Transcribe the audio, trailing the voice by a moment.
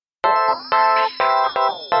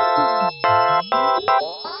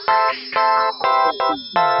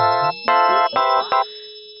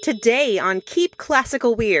Today on Keep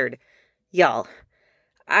Classical Weird. Y'all,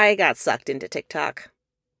 I got sucked into TikTok.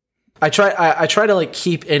 I try to like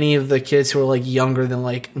keep any of the kids who are like younger than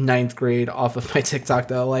like ninth grade off of my TikTok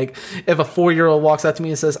though. Like if a 4-year-old walks up to me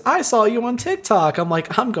and says, "I saw you on TikTok," I'm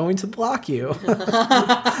like, I'm going to block you.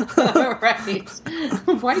 Right.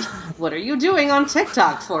 What are you doing on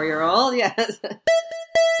TikTok, 4-year-old? Yes.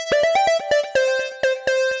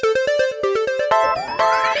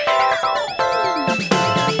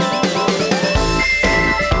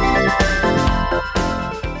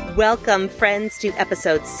 Welcome, friends, to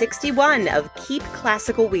episode 61 of Keep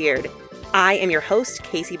Classical Weird. I am your host,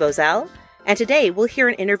 Casey Bozell, and today we'll hear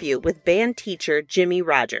an interview with band teacher Jimmie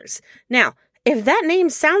Rodgers. Now, if that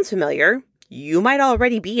name sounds familiar, you might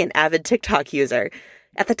already be an avid TikTok user.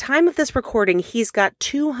 At the time of this recording, he's got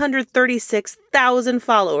 236,000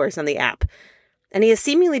 followers on the app, and he has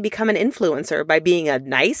seemingly become an influencer by being a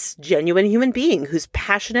nice, genuine human being who's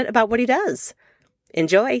passionate about what he does.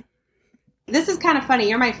 Enjoy. This is kind of funny.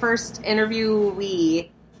 You're my first interviewee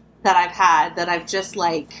that I've had that I've just,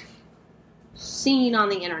 like, seen on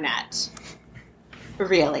the internet.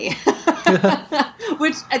 Really.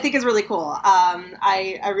 Which I think is really cool.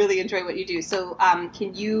 I really enjoy what you do. So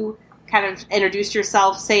can you kind of introduce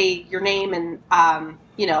yourself, say your name, and,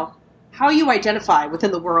 how you identify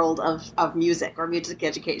within the world of music or music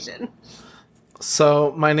education?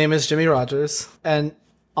 So my name is Jimmie Rodgers, and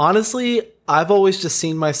honestly, I've always just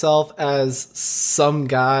seen myself as some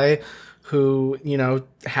guy who,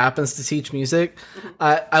 happens to teach music.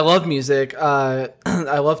 I love music. I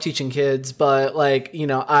love teaching kids, but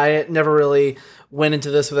I never really went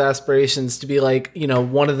into this with aspirations to be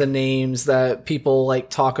one of the names that people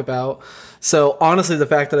talk about. So honestly, the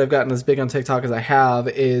fact that I've gotten as big on TikTok as I have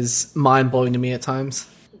is mind blowing to me at times.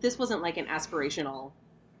 This wasn't like an aspirational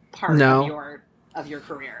part of your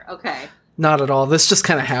career. Okay. Not at all. This just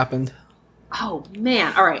kind of happened. Oh,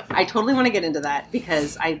 man. All right. I totally want to get into that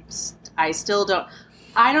because I still don't.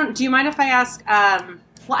 Do you mind if I ask? I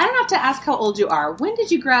don't have to ask how old you are. When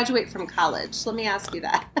did you graduate from college? Let me ask you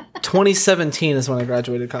that. 2017 is when I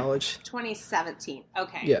graduated college. 2017.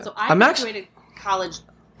 Okay. Yeah. So I graduated college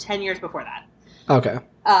 10 years before that. Okay.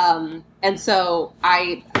 And so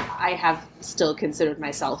I have still considered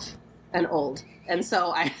myself an old. And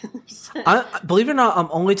so I believe it or not, I'm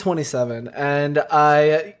only 27, and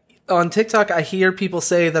on TikTok I hear people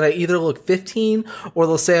say that I either look 15 or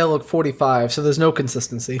they'll say I look 45. So there's no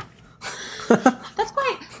consistency. That's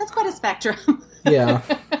quite a spectrum. Yeah.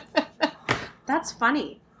 That's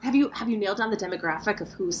funny. Have you nailed down the demographic of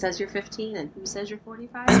who says you're 15 and who says you're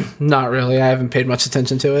 45? Not really. I haven't paid much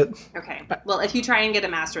attention to it. Okay. Well, if you try and get a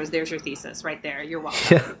master's, there's your thesis right there. You're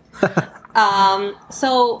welcome. Yeah.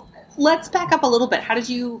 So let's back up a little bit. How did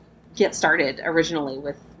you get started originally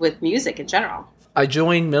with music in general? I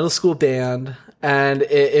joined middle school band, and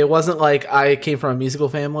it wasn't like I came from a musical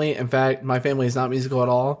family. In fact, my family is not musical at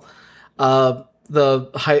all.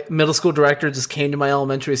 The middle school director just came to my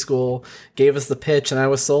elementary school, gave us the pitch, and I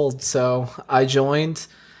was sold. So I joined,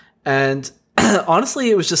 and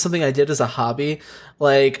honestly, it was just something I did as a hobby.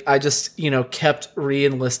 I just, kept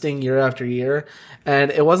re-enlisting year after year.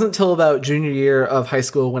 And it wasn't until about junior year of high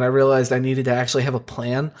school when I realized I needed to actually have a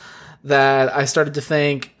plan that I started to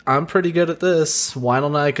think, I'm pretty good at this. Why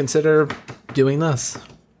don't I consider doing this?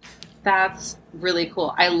 That's really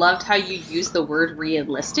cool. I loved how you used the word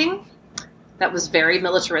re-enlisting. That was very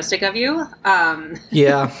militaristic of you.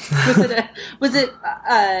 Yeah. Was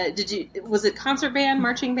it concert band,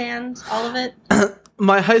 marching band, all of it?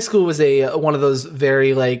 My high school was one of those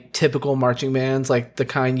very typical marching bands, the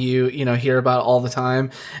kind you hear about all the time,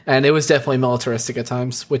 and it was definitely militaristic at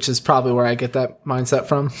times, which is probably where I get that mindset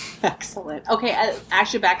from. Excellent. Okay, I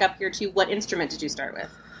should back up here too. What instrument did you start with?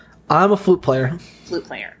 I'm a flute player. Flute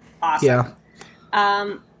player. Awesome. Yeah.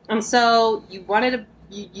 And so you wanted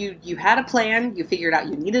you had a plan. You figured out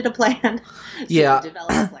you needed a plan. So yeah. You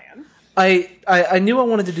developed a plan. I knew I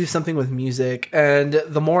wanted to do something with music, and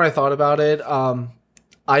the more I thought about it,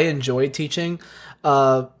 I enjoyed teaching.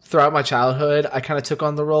 Throughout my childhood, I kind of took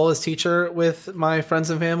on the role as teacher with my friends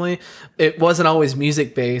and family. It wasn't always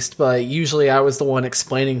music-based, but usually I was the one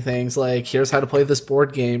explaining things like, here's how to play this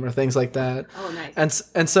board game or things like that. Oh, nice.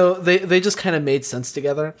 And so they just kind of made sense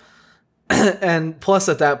together. And plus,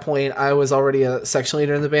 at that point, I was already a section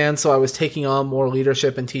leader in the band, so I was taking on more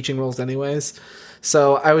leadership and teaching roles anyways.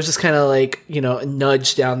 So I was just kind of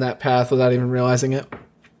nudged down that path without even realizing it.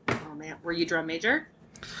 Oh, man. Were you drum major?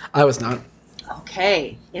 I was not.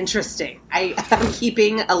 Okay, interesting. I'm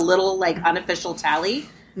keeping a little unofficial tally.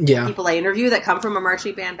 Yeah, people I interview that come from a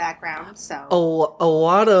marching band background. So a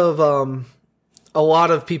lot of a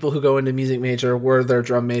lot of people who go into music major were their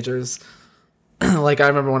drum majors. Like, I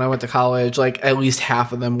remember when I went to college, like, at least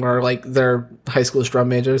half of them were, like, their high school's drum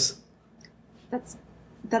majors.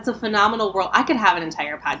 That's a phenomenal world. I could have an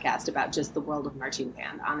entire podcast about just the world of marching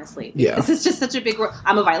band, honestly. Yeah. This is just such a big world.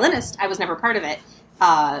 I'm a violinist. I was never part of it.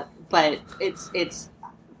 But it's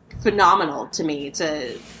phenomenal to me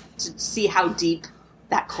to see how deep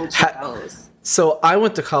that culture goes. So I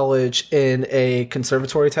went to college in a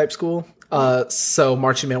conservatory type school. So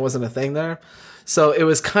marching band wasn't a thing there. So it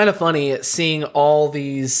was kind of funny seeing all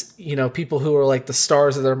these, you know, people who were like the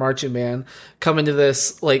stars of their marching band come into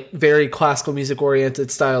this like very classical music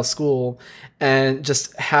oriented style school and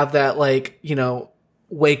just have that like, you know,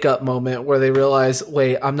 wake up moment where they realize,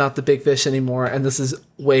 wait, I'm not the big fish anymore. And this is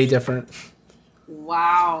way different.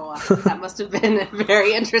 Wow. That must have been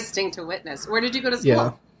very interesting to witness. Where did you go to school?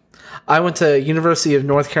 Yeah. I went to University of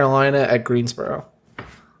North Carolina at Greensboro.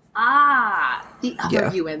 Ah, the other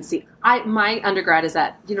UNC. My undergrad is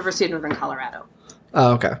at University of Northern Colorado.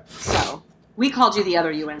 Oh, okay. So we called you the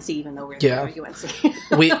other UNC, even though we're the other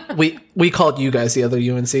UNC. we called you guys the other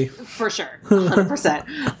UNC. For sure,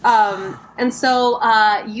 100%. And so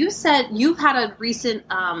you said you've had a recent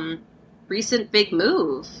big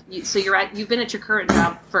move. You've been at your current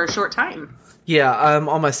job for a short time. Yeah, I'm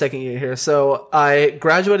on my second year here. So I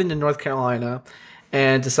graduated in North Carolina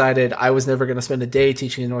and decided I was never going to spend a day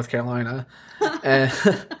teaching in North Carolina.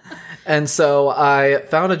 And so I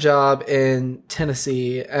found a job in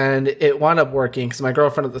Tennessee, and it wound up working because my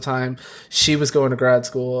girlfriend at the time, she was going to grad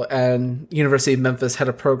school, and University of Memphis had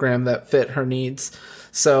a program that fit her needs.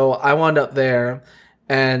 So I wound up there,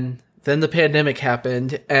 and then the pandemic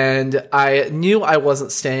happened, and I knew I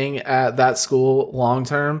wasn't staying at that school long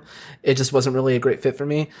term. It just wasn't really a great fit for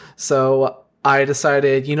me. So I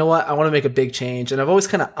decided, you know what, I want to make a big change. And I've always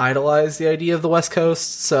kind of idolized the idea of the West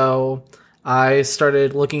Coast. So I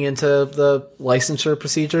started looking into the licensure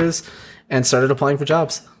procedures and started applying for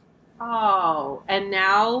jobs. Oh, and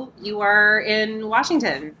now you are in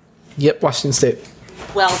Washington. Yep, Washington State.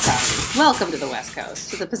 Welcome to the West Coast,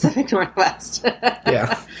 to the Pacific Northwest.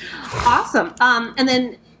 Yeah. Awesome. And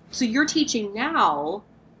then, so you're teaching now.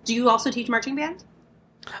 Do you also teach marching band?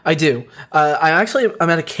 I do. I'm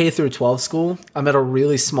at a K through 12 school. I'm at a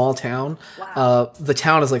really small town. Wow. The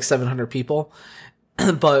town is like 700 people,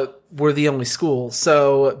 but we're the only school.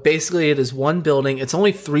 So basically it is one building. It's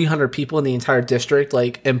only 300 people in the entire district,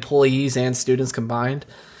 like employees and students combined.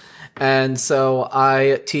 And so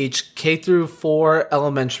I teach K through 4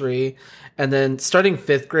 elementary, and then starting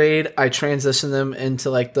 5th grade, I transition them into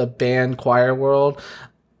like the band choir world.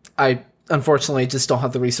 I unfortunately just don't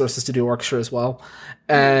have the resources to do orchestra as well.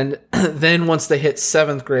 And then once they hit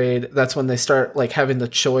 7th grade, that's when they start like having the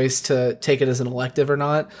choice to take it as an elective or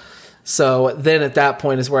not. So then at that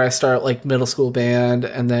point is where I start like middle school band,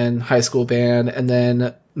 and then high school band, and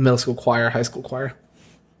then middle school choir, high school choir.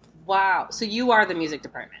 Wow. So you are the music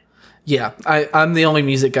department. Yeah, I'm the only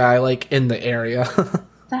music guy like in the area.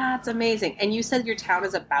 That's amazing. And you said your town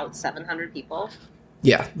is about 700 people?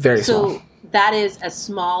 Yeah, very small. So that is a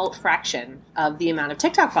small fraction of the amount of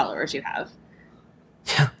TikTok followers you have.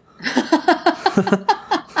 Yeah.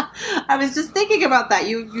 I was just thinking about that.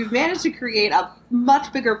 You've managed to create a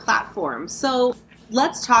much bigger platform. So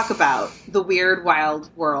let's talk about the weird, wild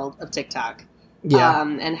world of TikTok. Yeah.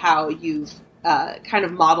 And how you've kind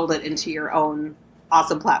of modeled it into your own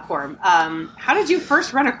awesome platform. How did you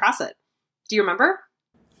first run across it? Do you remember?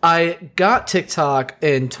 I got TikTok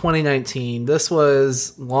in 2019. This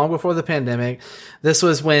was long before the pandemic. This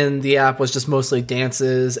was when the app was just mostly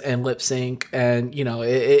dances and lip sync, and you know,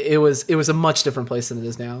 it was a much different place than it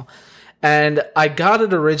is now. And I got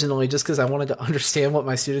it originally just because I wanted to understand what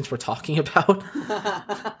my students were talking about.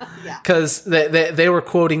 Because they were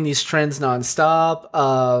quoting these trends nonstop.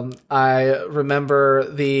 I remember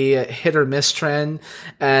the hit or miss trend,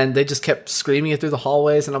 and they just kept screaming it through the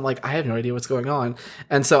hallways. And I'm like, I have no idea what's going on.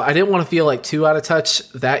 And so I didn't want to feel like too out of touch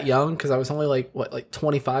that young, because I was only like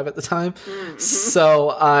 25 at the time. Mm-hmm.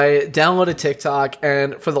 So I downloaded TikTok,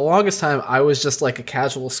 and for the longest time, I was just like a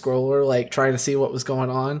casual scroller, like trying to see what was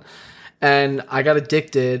going on. And I got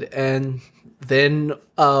addicted, and then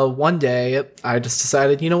one day I just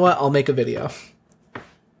decided, you know what, I'll make a video.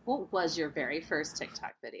 What was your very first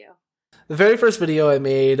TikTok video? The very first video I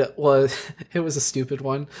made was a stupid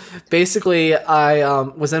one. Basically, I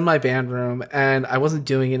was in my band room, and I wasn't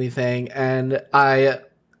doing anything, and I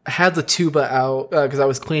had the tuba out because I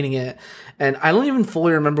was cleaning it, and I don't even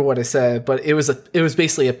fully remember what I said, but it was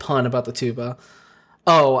basically a pun about the tuba.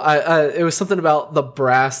 Oh, it was something about the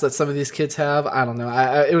brass that some of these kids have. I don't know.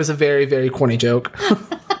 It was a very, very corny joke.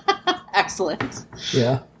 Excellent.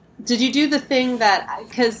 Yeah. Did you do the thing that,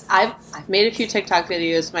 because I've made a few TikTok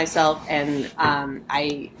videos myself, and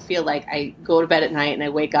I feel like I go to bed at night and I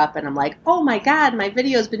wake up and I'm like, oh my God, my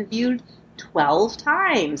video's been viewed 12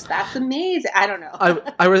 times. That's amazing. I don't know.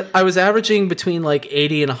 I was averaging between like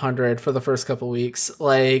 80 and 100 for the first couple weeks.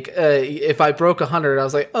 Like if I broke 100, I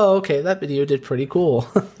was like, oh, okay, that video did pretty cool.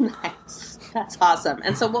 Nice. That's awesome.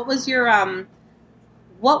 And so what was your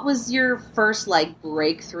first like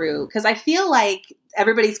breakthrough? Because I feel like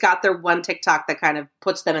everybody's got their one TikTok that kind of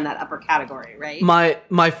puts them in that upper category, right?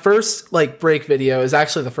 My first like break video is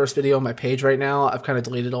actually the first video on my page right now. I've kind of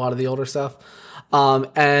deleted a lot of the older stuff.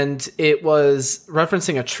 And it was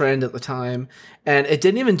referencing a trend at the time, and it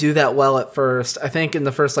didn't even do that well at first. I think in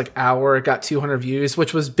the first like hour it got 200 views,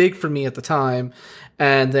 which was big for me at the time.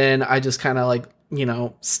 And then I just kind of like,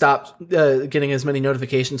 stopped getting as many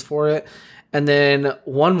notifications for it. And then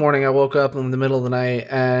one morning I woke up in the middle of the night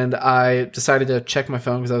and I decided to check my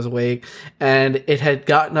phone because I was awake, and it had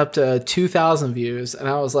gotten up to 2,000 views. And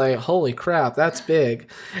I was like, holy crap, that's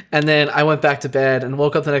big. And then I went back to bed and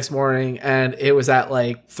woke up the next morning and it was at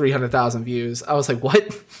like 300,000 views. I was like,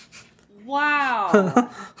 what? Wow.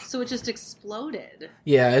 So it just exploded.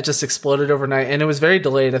 Yeah, it just exploded overnight, and it was very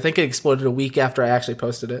delayed. I think it exploded a week after I actually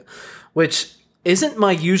posted it, which isn't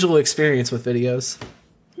my usual experience with videos.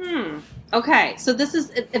 Okay, so this is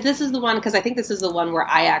the one, because I think this is the one where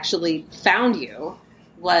I actually found you,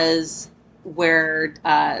 was where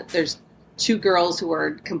there's two girls who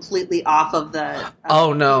are completely off of the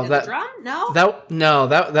the drum?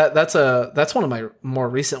 That's one of my more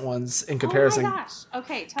recent ones in comparison. Oh my gosh.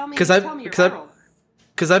 Okay, tell me your world.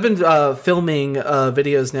 Because I've been filming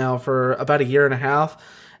videos now for about a year and a half,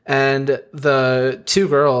 and the two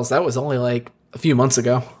girls, that was only like a few months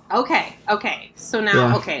ago. Okay. So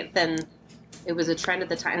now, then it was a trend at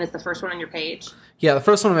the time. It's the first one on your page? Yeah, the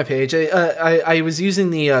first one on my page. I was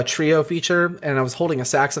using the trio feature, and I was holding a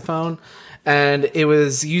saxophone, and it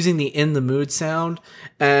was using the In the Mood sound,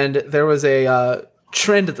 and there was a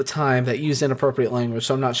trend at the time that used inappropriate language,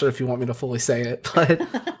 so I'm not sure if you want me to fully say it,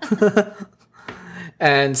 but...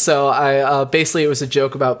 And so I basically, it was a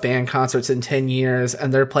joke about band concerts in 10 years,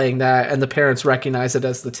 and they're playing that, and the parents recognize it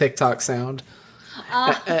as the TikTok sound.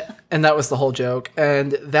 And that was the whole joke.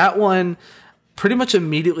 And that one pretty much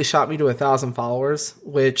immediately shot me to 1,000 followers,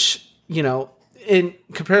 which, in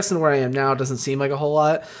comparison to where I am now, doesn't seem like a whole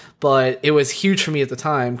lot, but it was huge for me at the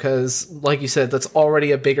time because, like you said, that's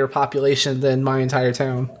already a bigger population than my entire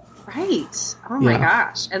town. Right. Oh my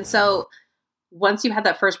gosh. And so once you had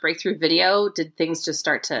that first breakthrough video, did things just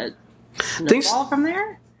start to snowball from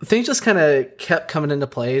there? Things just kind of kept coming into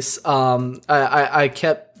place. I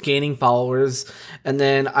kept gaining followers, and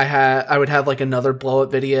then I would have like another blow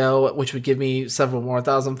up video, which would give me several more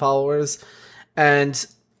thousand followers. And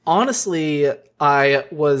honestly, I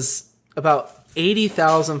was about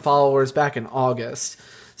 80,000 followers back in August.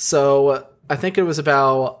 So I think it was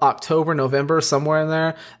about October, November, somewhere in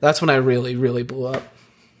there. That's when I really, really blew up.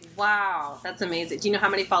 Wow, that's amazing. Do you know how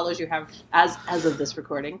many followers you have as of this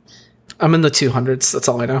recording? I'm in the 200s. That's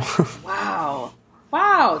all I know. Wow.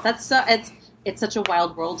 That's it's such a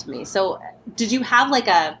wild world to me. So, did you have like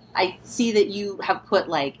I see that you have put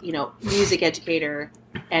like music educator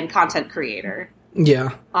and content creator. Yeah.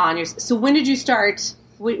 On your. So when did you start?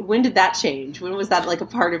 When did that change? When was that like a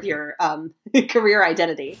part of your career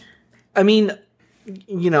identity? I mean,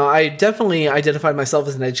 I definitely identified myself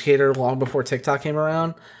as an educator long before TikTok came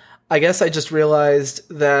around. I guess I just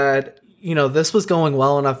realized that, this was going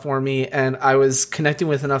well enough for me, and I was connecting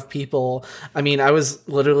with enough people. I mean, I was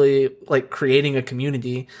literally like creating a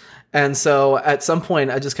community. And so at some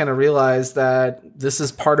point I just kind of realized that this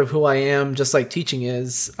is part of who I am, just like teaching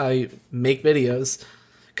is. I make videos.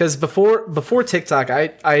 Because before TikTok,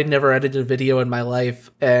 I had never edited a video in my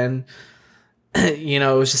life, and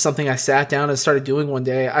it was just something I sat down and started doing one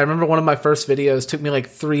day. I remember one of my first videos took me like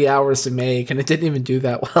 3 hours to make, and it didn't even do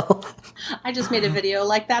that well. I just made a video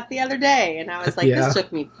like that the other day, and I was like, This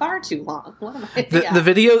took me far too long. What am I?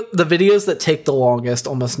 The videos that take the longest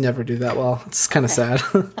almost never do that well. It's kind of sad.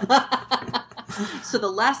 So the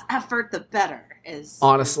less effort, the better. Is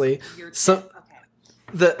honestly your tip. So.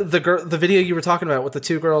 The video you were talking about with the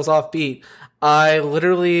two girls off beat, I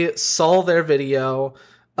literally saw their video,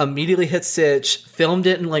 immediately hit stitch, filmed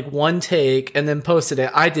it in like one take, and then posted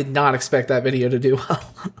it. I did not expect that video to do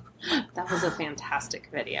well. That was a fantastic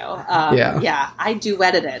video. Yeah, I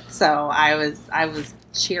duetted it, so I was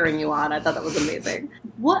cheering you on. I thought that was amazing.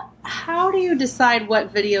 How do you decide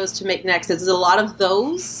what videos to make next? Is it a lot of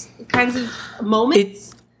those kinds of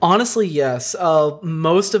moments? Honestly, yes.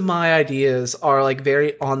 Most of my ideas are like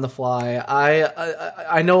very on the fly.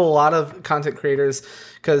 I know a lot of content creators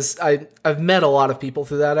because I've met a lot of people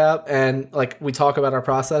through that app, and like we talk about our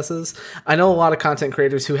processes. I know a lot of content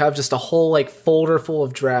creators who have just a whole like folder full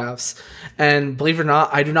of drafts, and believe it or not,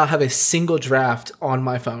 I do not have a single draft on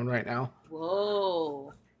my phone right now.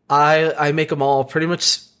 Whoa! I make them all pretty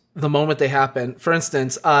much the moment they happen. For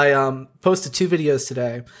instance, I posted 2 videos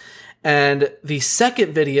today. And the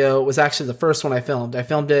second video was actually the first one I filmed. I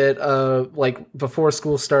filmed it like before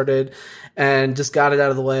school started and just got it out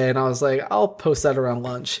of the way. And I was like, I'll post that around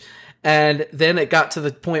lunch. And then it got to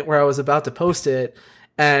the point where I was about to post it,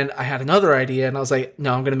 and I had another idea, and I was like,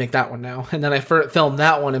 no, I'm going to make that one now. And then I filmed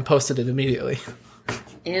that one and posted it immediately.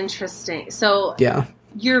 Interesting. So yeah,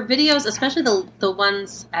 your videos, especially the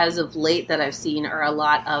ones as of late that I've seen, are a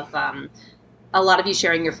lot of you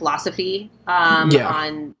sharing your philosophy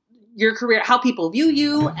on your career, how people view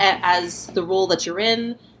you as the role that you're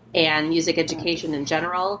in, and music education in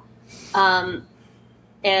general. And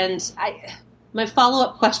my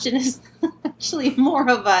follow-up question is actually more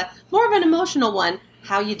of an emotional one.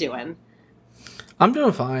 How you doing? I'm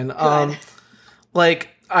doing fine. Like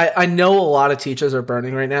I know a lot of teachers are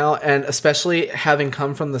burning right now, and especially having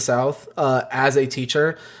come from the South as a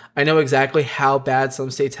teacher, I know exactly how bad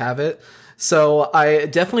some states have it. So I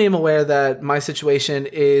definitely am aware that my situation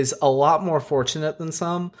is a lot more fortunate than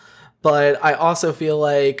some, but I also feel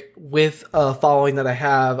like with a following that I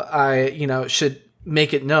have, I, should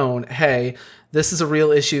make it known, hey, this is a real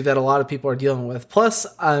issue that a lot of people are dealing with. Plus,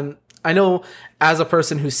 I know as a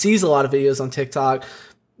person who sees a lot of videos on TikTok,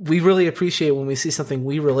 we really appreciate when we see something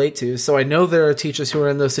we relate to. So I know there are teachers who are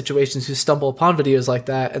in those situations who stumble upon videos like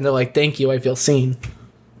that, and they're like, thank you, I feel seen.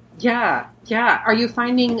 Yeah. Are you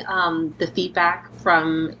finding the feedback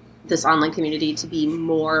from this online community to be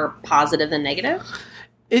more positive than negative?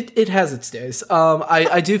 It has its days.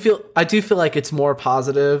 I do feel like it's more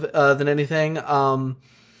positive than anything.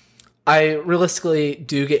 I realistically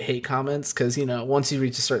do get hate comments because once you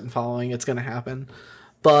reach a certain following, it's going to happen.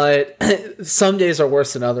 But some days are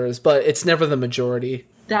worse than others. But it's never the majority.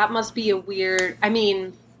 That must be a weird. I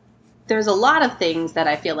mean, there's a lot of things that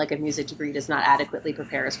I feel like a music degree does not adequately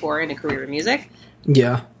prepare us for in a career in music.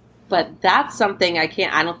 Yeah. But that's something I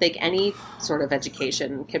don't think any sort of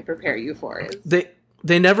education can prepare you for.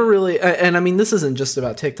 They never really, and I mean, this isn't just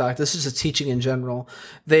about TikTok. This is just teaching in general.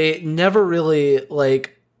 They never really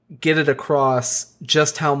get it across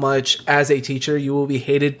just how much as a teacher you will be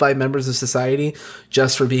hated by members of society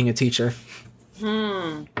just for being a teacher.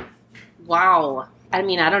 Wow. I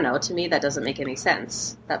mean, I don't know. To me, that doesn't make any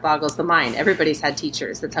sense. That boggles the mind. Everybody's had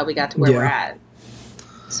teachers. That's how we got to where we're at.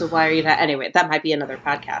 So why are you not? Anyway, that might be another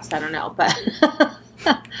podcast. I don't know. But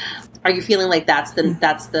are you feeling like that's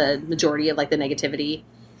the majority of the negativity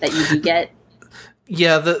that you do get?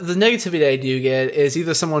 Yeah, the negativity I do get is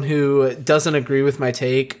either someone who doesn't agree with my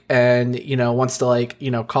take and, wants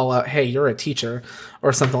to call out, hey, you're a teacher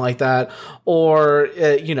or something like that. Or,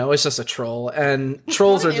 it's just a troll. And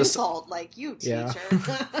trolls are just insult, like you teacher.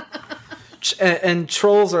 Yeah. and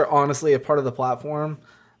trolls are honestly a part of the platform.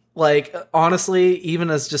 Honestly, even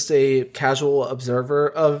as just a casual observer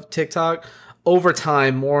of TikTok, over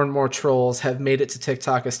time, more and more trolls have made it to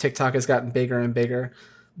TikTok as TikTok has gotten bigger and bigger.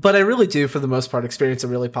 But I really do, for the most part, experience a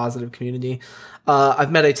really positive community.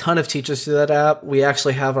 I've met a ton of teachers through that app. We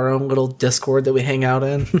actually have our own little Discord that we hang out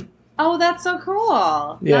in. Oh, that's so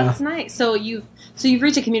cool. Yeah. That's nice. So you've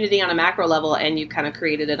reached a community on a macro level, and you kind of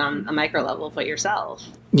created it on a micro level for yourself.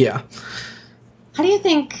 Yeah. How do you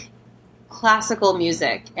think classical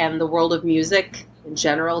music and the world of music in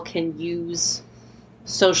general can use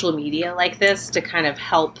social media like this to kind of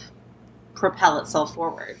help propel itself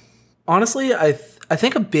forward? Honestly, I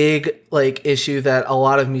think a big issue that a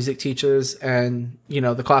lot of music teachers and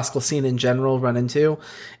the classical scene in general run into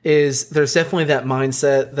is there's definitely that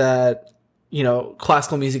mindset that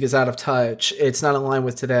classical music is out of touch. It's not in line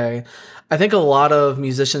with today. I think a lot of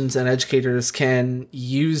musicians and educators can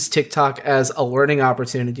use TikTok as a learning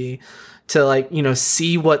opportunity to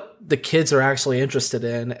see what the kids are actually interested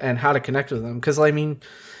in and how to connect with them. Because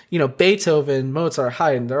Beethoven, Mozart,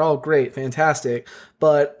 Haydn, they're all great, fantastic.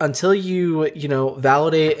 But until you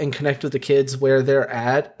validate and connect with the kids where they're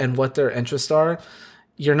at and what their interests are,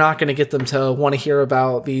 you're not going to get them to want to hear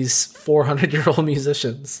about these 400-year-old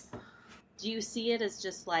musicians. Do you see it as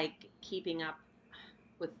just keeping up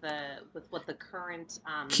with what the current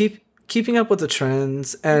keeping up with the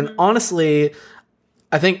trends? And honestly,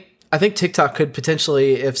 I think TikTok could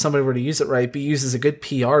potentially, if somebody were to use it right, be used as a good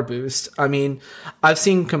PR boost. I mean, I've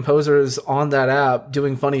seen composers on that app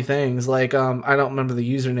doing funny things. I don't remember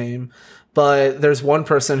the username, but there's one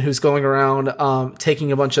person who's going around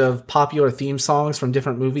taking a bunch of popular theme songs from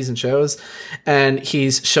different movies and shows, and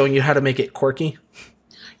he's showing you how to make it quirky.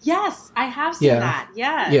 Yes, I have seen that.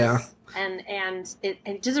 Yes. Yeah. And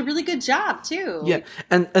it does a really good job too. Yeah,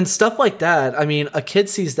 and stuff like that. I mean, a kid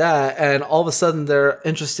sees that, and all of a sudden they're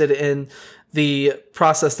interested in the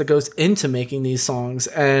process that goes into making these songs,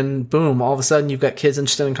 and boom, all of a sudden you've got kids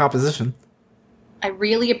interested in composition. I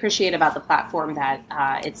really appreciate about the platform that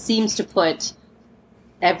it seems to put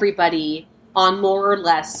everybody on more or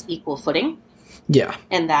less equal footing. Yeah,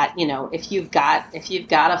 and that, you know, if you've got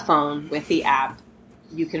a phone with the app,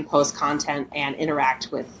 you can post content and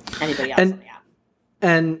interact with anybody else on the app.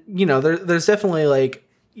 And, you know, there's definitely like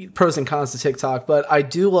pros and cons to TikTok, but I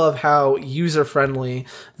do love how user-friendly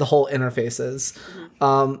the whole interface is.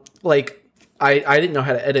 Mm-hmm. Like, I didn't know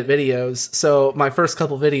how to edit videos, so my first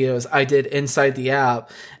couple videos I did inside the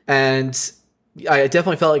app, and I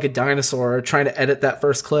definitely felt like a dinosaur trying to edit that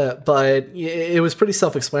first clip, but it was pretty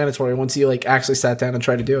self-explanatory once you like actually sat down and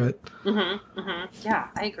tried to do it. Mm-hmm, mm-hmm. Yeah,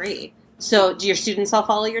 I agree. So, do your students all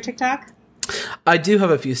follow your TikTok? I do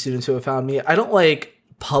have a few students who have found me. I don't like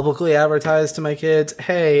publicly advertise to my kids,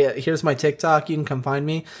 hey, here's my TikTok, you can come find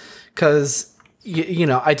me. Because, you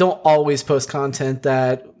know, I don't always post content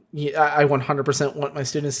that I 100% want my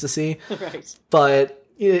students to see. Right. But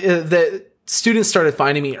the students started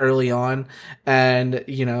finding me early on and,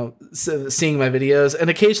 you know, seeing my videos. And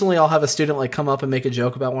occasionally I'll have a student like come up and make a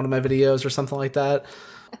joke about one of my videos or something like that.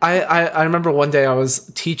 I remember one day I was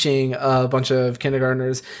teaching a bunch of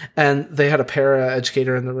kindergartners and they had a para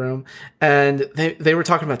educator in the room and they were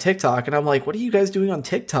talking about TikTok and I'm like, what are you guys doing on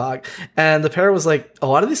TikTok? And the para was like, a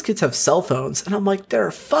lot of these kids have cell phones. And I'm like, they're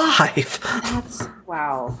 5.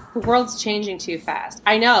 Wow. The world's changing too fast.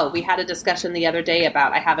 I know. We had a discussion the other day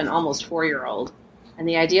about I have an almost 4-year-old and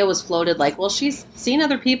the idea was floated like, well, she's seen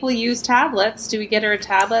other people use tablets. Do we get her a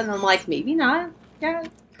tablet? And I'm like, maybe not. Yeah.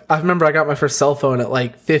 I remember I got my first cell phone at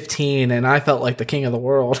like 15 and I felt like the king of the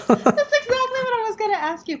world. That's exactly what I was going to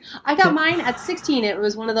ask you. I got mine at 16. It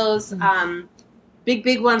was one of those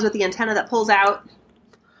big ones with the antenna that pulls out.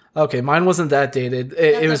 Okay, mine wasn't that dated.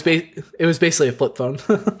 It was basically a flip phone.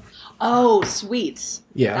 Oh, sweet.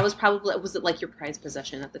 Yeah. That was probably, was it like your prized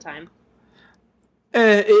possession at the time?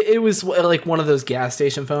 It was like one of those gas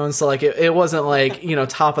station phones. So like it wasn't like, you know,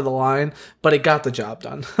 top of the line, but it got the job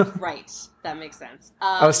done. Right. That makes sense.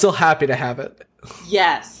 I was still happy to have it.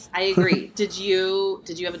 Yes, I agree. Did you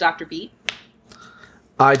have a Dr. Beat?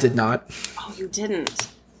 I did not. Oh, you didn't.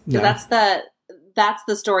 No. That's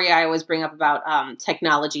the story I always bring up about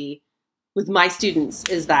technology with my students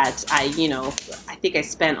is that I think I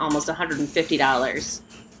spent almost $150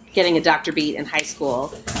 getting a Dr. Beat in high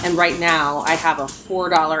school. And right now I have a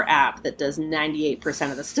 $4 app that does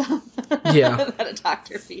 98% of the stuff that a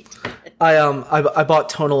Dr. Beat did. I bought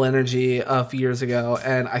Tonal Energy a few years ago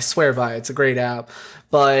and I swear by it, it's a great app,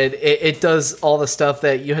 but it does all the stuff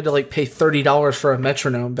that you had to like pay $30 for a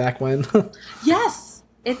metronome back when. Yes.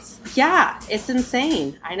 It's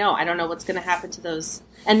insane. I know. I don't know what's going to happen to those.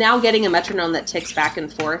 And now getting a metronome that ticks back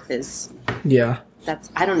and forth is... Yeah.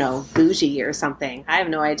 That's, I don't know, bougie or something. I have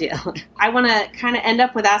no idea. I want to kind of end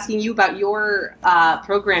up with asking you about your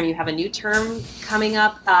program. You have a new term coming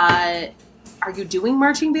up. Are you doing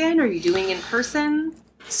marching band? Or are you doing in person?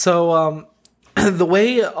 So the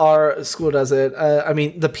way our school does it, I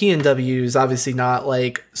mean, the PNW is obviously not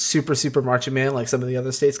like super marching band like some of the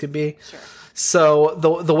other states could be. Sure. So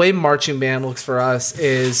the way marching band looks for us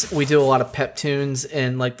is we do a lot of pep tunes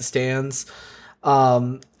in like the stands.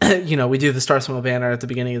 You know, we do the Star Spangled Banner at the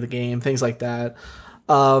beginning of the game, things like that.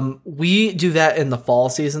 We do that in the fall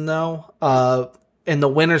season, though. In the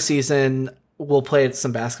winter season, we'll play at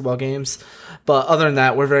some basketball games. But other than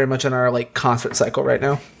that, we're very much in our like concert cycle right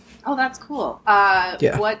now. Oh, that's cool.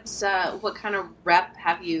 Yeah. What kind of rep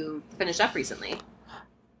have you finished up recently?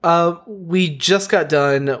 We just got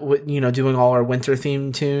done with, doing all our winter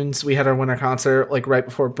themed tunes. We had our winter concert like right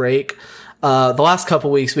before break. The last couple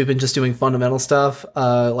weeks we've been just doing fundamental stuff,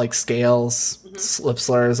 like scales, slip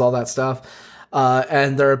slurs, all that stuff.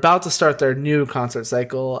 And they're about to start their new concert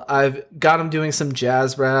cycle. I've got them doing some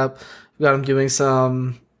jazz rap. Got them doing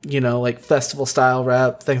some, like festival style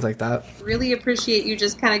rap, things like that. Really appreciate you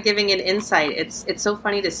just kind of giving an insight. It's so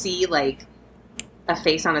funny to see like a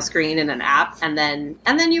face on a screen in an app, and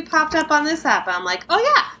then you popped up on this app. And I'm like, oh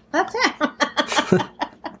yeah, that's him.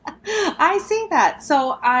 I see that.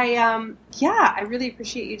 So I really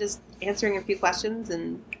appreciate you just answering a few questions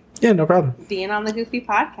and no problem being on the Goofy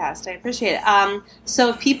podcast. I appreciate it. So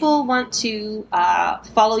if people want to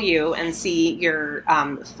follow you and see your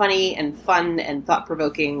funny and fun and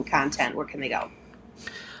thought-provoking content, where can they go?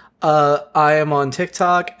 I am on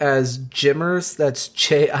TikTok as Jimmers. That's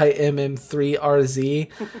JIMM3RZ.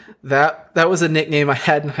 That was a nickname I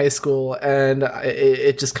had in high school, and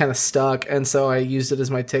it just kind of stuck, and so I used it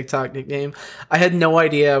as my TikTok nickname. I had no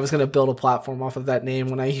idea I was going to build a platform off of that name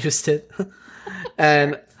when I used it.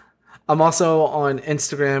 And I'm also on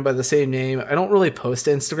Instagram by the same name. I don't really post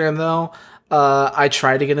to Instagram, though. I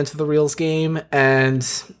try to get into the Reels game, and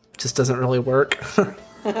just doesn't really work.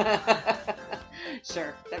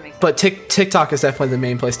 Sure, that makes sense. But TikTok is definitely the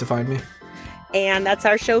main place to find me. And that's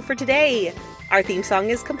our show for today. Our theme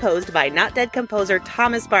song is composed by not dead composer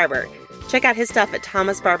Thomas Barber. Check out his stuff at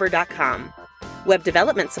thomasbarber.com. Web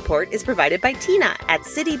development support is provided by Tina at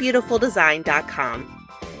citybeautifuldesign.com.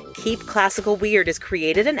 Keep Classical Weird is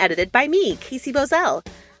created and edited by me, Casey Bozell.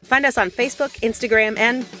 Find us on Facebook, Instagram,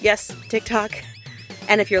 and, yes, TikTok.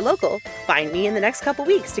 And if you're local, find me in the next couple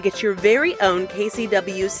weeks to get your very own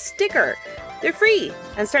KCW sticker. They're free,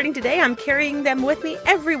 and starting today, I'm carrying them with me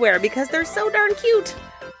everywhere because they're so darn cute.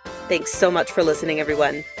 Thanks so much for listening,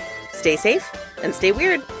 everyone. Stay safe and stay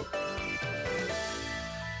weird.